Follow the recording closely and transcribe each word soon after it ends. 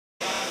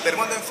per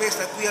Mondo in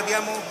Festa qui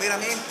abbiamo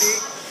veramente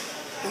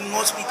un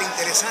ospite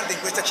interessante in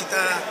questa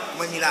città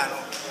come Milano.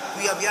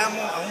 Qui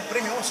abbiamo a un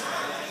premio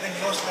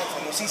Oscar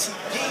famosissimo,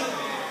 Jym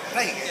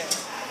Rygiel.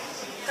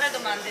 3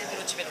 domande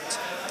veloci.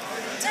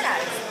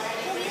 Generale,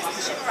 who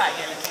is Jym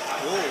Rygiel?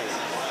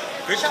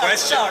 Ooh, good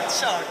question.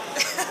 Short.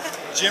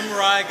 Jym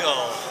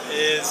Rygiel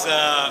is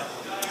a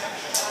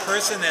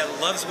person that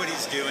loves what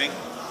he's doing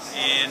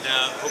and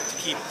hope to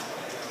keep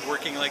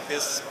working like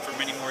this for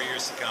many more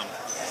years to come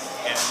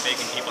and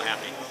making people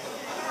happy.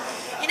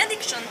 In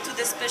addition to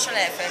the special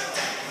effect,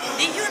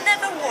 did you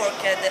never work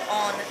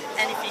on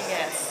anything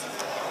else?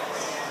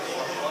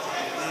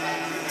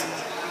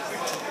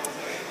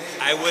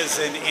 I was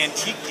an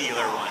antique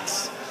dealer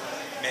once,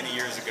 many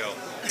years ago.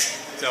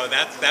 So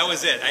that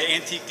was it.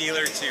 Antique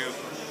dealer to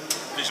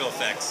visual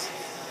effects.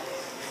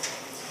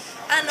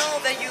 I know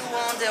that you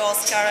won the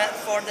Oscar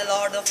for the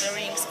Lord of the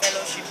Rings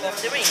Fellowship of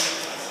the Ring.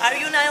 Are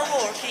you now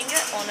working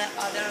on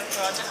other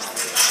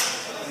projects?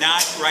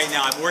 Not right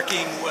now. I'm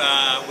working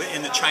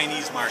in the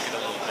Chinese market a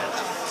little bit.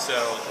 So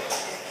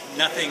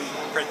nothing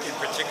in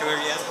particular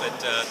yet, but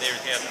they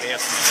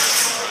have some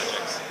interesting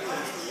projects.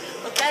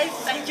 Okay,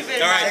 thank you very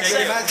All right, much.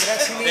 thank you.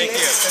 Grazie mille. Thank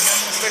you.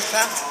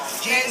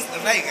 Jym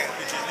Rygiel.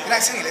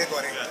 Grazie mille,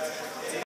 cuore.